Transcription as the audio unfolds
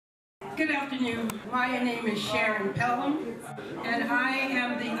Good afternoon. My name is Sharon Pellom, and I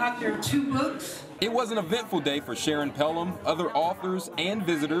am the author of 2 books. It was an eventful day for Sharon Pellom, other authors, and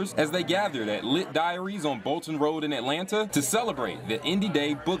visitors as they gathered at Lit Diaries on Bolton Road in Atlanta to celebrate the Indie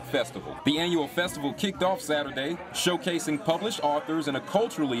Day Book Festival. The annual festival kicked off Saturday, showcasing published authors in a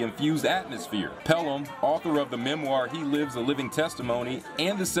culturally infused atmosphere. Pellom, author of the memoir He Lives a Living Testimony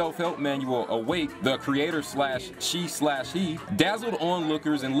and the self-help manual Awake, the creator/she/he, dazzled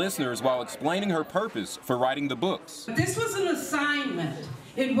onlookers and listeners while explaining her purpose for writing the books. This was an assignment.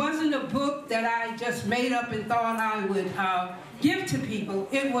 It wasn't a book that I just made up and thought I would give to people.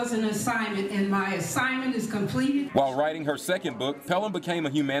 It was an assignment, and my assignment is completed. While writing her second book, Pellom became a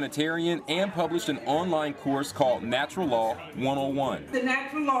humanitarian and published an online course called Natural Law 101. The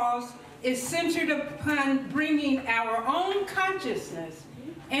Natural Laws is centered upon bringing our own consciousness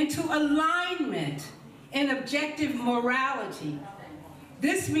into alignment and objective morality.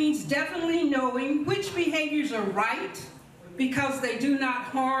 This means definitely knowing which behaviors are right, because they do not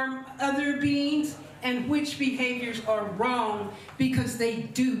harm other beings, and which behaviors are wrong because they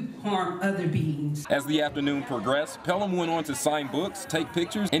do harm other beings. As the afternoon progressed, Pellom went on to sign books, take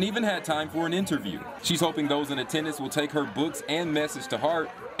pictures, and even had time for an interview. She's hoping those in attendance will take her books and message to heart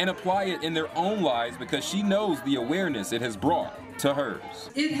and apply it in their own lives because she knows the awareness it has brought to hers.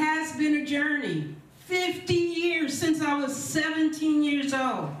 It has been a journey. 50 years since I was 17 years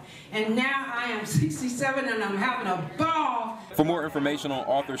old. And now I am 67 and I'm having a ball. For more information on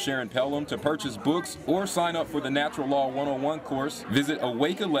author Sharon Pellom, to purchase books or sign up for the Natural Law 101 course, visit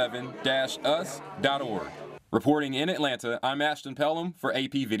awake11-us.org. Reporting in Atlanta, I'm Ashton Pellom for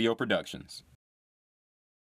AP Video Productions.